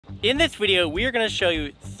In this video, we are going to show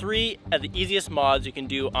you 3 of the easiest mods you can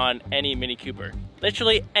do on any Mini Cooper.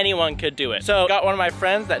 Literally anyone could do it. So I got one of my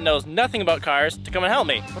friends that knows nothing about cars to come and help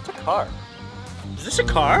me. What's a car? Is this a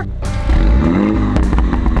car?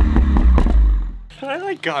 I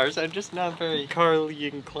like cars, I'm just not very carly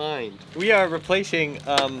inclined. We are replacing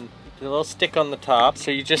the little stick on the top,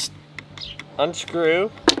 so you just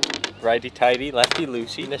unscrew, righty-tighty,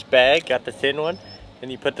 lefty-loosey. In this bag, got the thin one,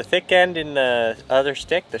 and you put the thick end in the other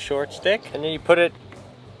stick, the short stick, and then you put it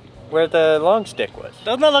where the long stick was.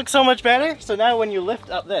 Doesn't that look so much better? So now when you lift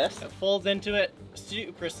up this, it folds into it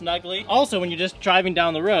super snugly. Also, when you're just driving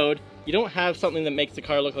down the road, you don't have something that makes the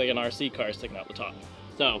car look like an RC car sticking out the top.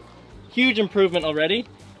 So, huge improvement already.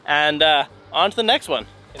 And on to the next one.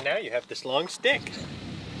 And now you have this long stick.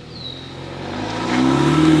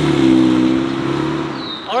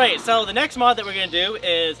 Alright, so the next mod that we're going to do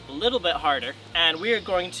is a little bit harder, and we are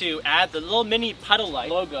going to add the little mini puddle light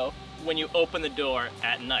logo when you open the door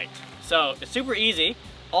at night. So it's super easy.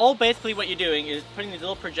 All basically what you're doing is putting these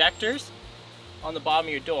little projectors on the bottom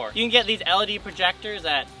of your door. You can get these LED projectors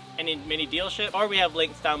at any Mini dealership, or we have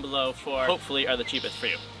links down below for hopefully are the cheapest for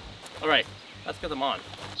you. Alright, let's get them on.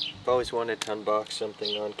 I've always wanted to unbox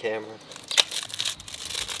something on camera.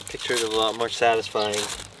 Picture it a lot more satisfying.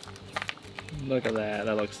 Look at that,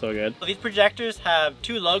 that looks so good. So these projectors have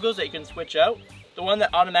 2 logos that you can switch out. The one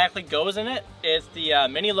that automatically goes in it is the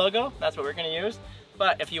Mini logo, that's what we're going to use.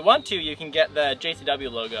 But if you want to, you can get the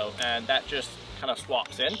JCW logo, and that just kind of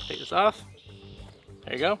swaps in. Take this off,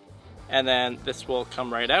 there you go. And then this will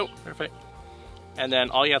come right out, perfect. And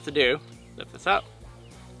then all you have to do, lift this up,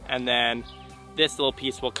 and then this little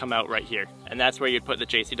piece will come out right here. And that's where you'd put the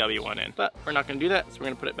JCW one in. But we're not gonna do that, so we're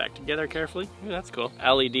gonna put it back together carefully. Ooh, that's cool.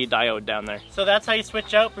 LED diode down there. So that's how you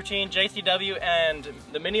switch out between JCW and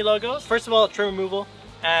the Mini logos. First of all, trim removal.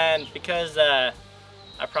 And because I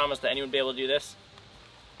promised that anyone would be able to do this,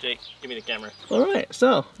 Jake, give me the camera. All right,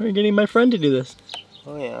 so we're getting my friend to do this.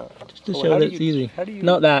 Oh yeah. Just to show that it's easy. How do you...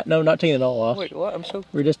 Not that, no, not taking it all off. Wait, what? I'm so...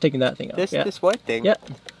 We're just taking that thing off. This white thing? Yep.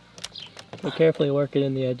 So carefully work it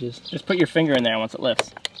in the edges. Just put your finger in there once it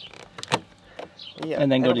lifts. Yeah,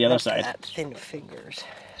 and then go to the other side. That thin fingers.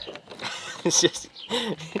 It's just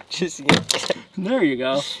There you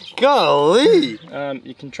go. Golly!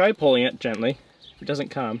 You can try pulling it gently. If it doesn't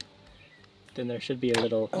come, then there should be a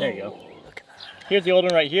little, there you go. Look at that. Here's the old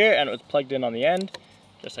one right here, and it was plugged in on the end,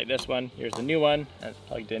 just like this one. Here's the new one, and it's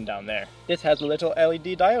plugged in down there. This has a little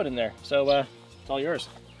LED diode in there, so it's all yours.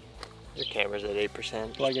 Your camera's at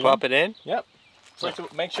 8%. Plug Just pop it in? Yep. So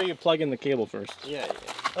make sure you plug in the cable first. Yeah.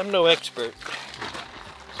 I'm no expert.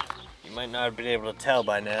 You might not have been able to tell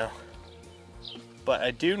by now. But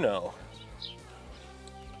I do know.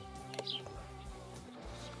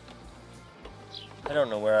 I don't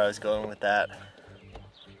know where I was going with that.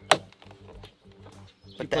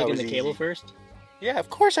 You plug in the cable first? Yeah, of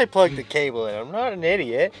course I plugged the cable in. I'm not an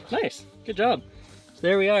idiot. Nice. Good job. So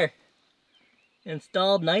there we are.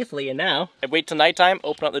 Installed nicely, and now I wait till nighttime,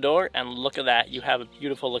 open up the door, and look at that. You have a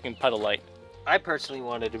beautiful looking puddle light. I personally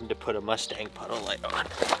wanted him to put a Mustang puddle light on.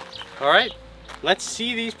 Alright, let's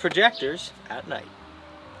see these projectors at night.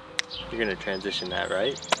 You're gonna transition that,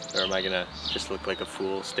 right? Or am I gonna just look like a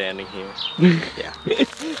fool standing here? Yeah.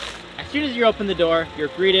 As soon as you open the door, you're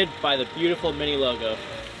greeted by the beautiful Mini logo.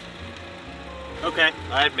 Okay,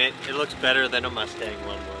 I admit, it looks better than a Mustang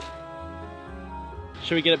one was.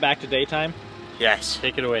 Should we get it back to daytime? Yes,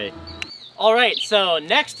 take it away. Alright, so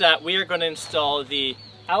next up we are going to install the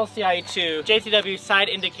LCI2 JCW side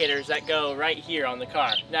indicators that go right here on the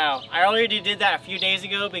car. Now, I already did that a few days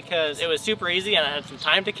ago because it was super easy and I had some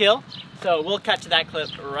time to kill. So we'll cut to that clip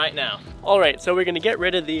right now. Alright, so we're going to get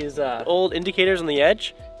rid of these old indicators on the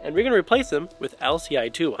edge, and we're going to replace them with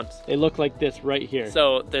LCI2 ones. They look like this right here.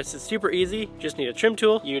 So this is super easy. You just need a trim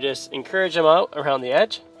tool. You just encourage them out around the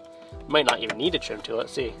edge. You might not even need a trim tool,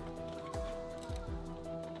 let's see.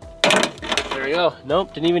 There we go.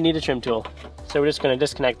 Nope, didn't even need a trim tool. So we're just going to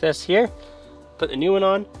disconnect this here, put the new one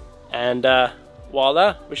on, and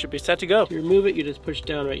voila, we should be set to go. To remove it, you just push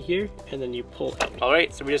down right here, and then you pull out.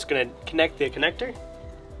 Alright, so we're just going to connect the connector.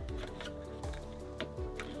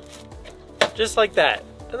 Just like that.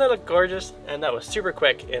 Doesn't that look gorgeous? And that was super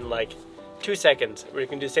quick in like 2 seconds. We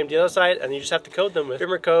can do the same to the other side, and you just have to code them with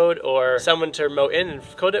firmware code or someone to remote in and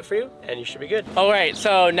code it for you, and you should be good. Alright,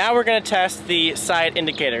 so now we're gonna test the side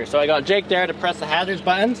indicator. So I got Jake there to press the hazards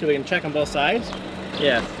button so we can check on both sides.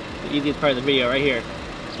 Yeah, the easiest part of the video right here.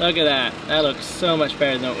 Look at that. That looks so much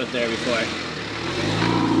better than what was there before.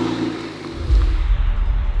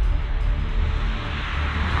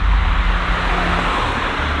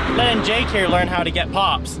 Letting Jake here learn how to get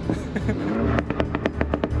pops.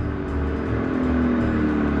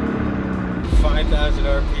 in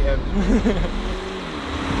RPM.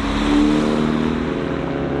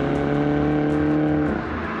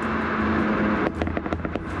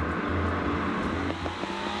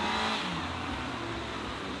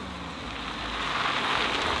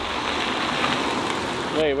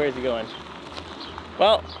 Wait, where's he going?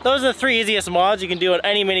 Well, those are the 3 easiest mods you can do on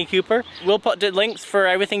any Mini Cooper. We'll put the links for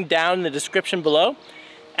everything down in the description below.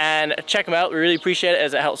 And check them out, we really appreciate it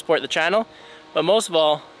as it helps support the channel. But most of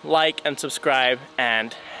all, like and subscribe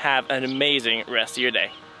and have an amazing rest of your day.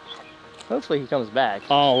 Hopefully he comes back.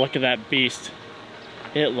 Oh, look at that beast.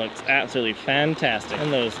 It looks absolutely fantastic.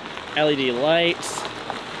 And those LED lights,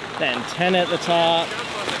 the antenna at the top. Stuff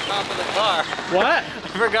on the top of the car. What?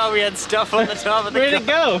 I forgot we had stuff on the top of the car. Where'd it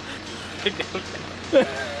go?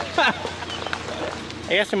 I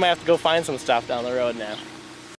guess we might have to go find some stuff down the road now.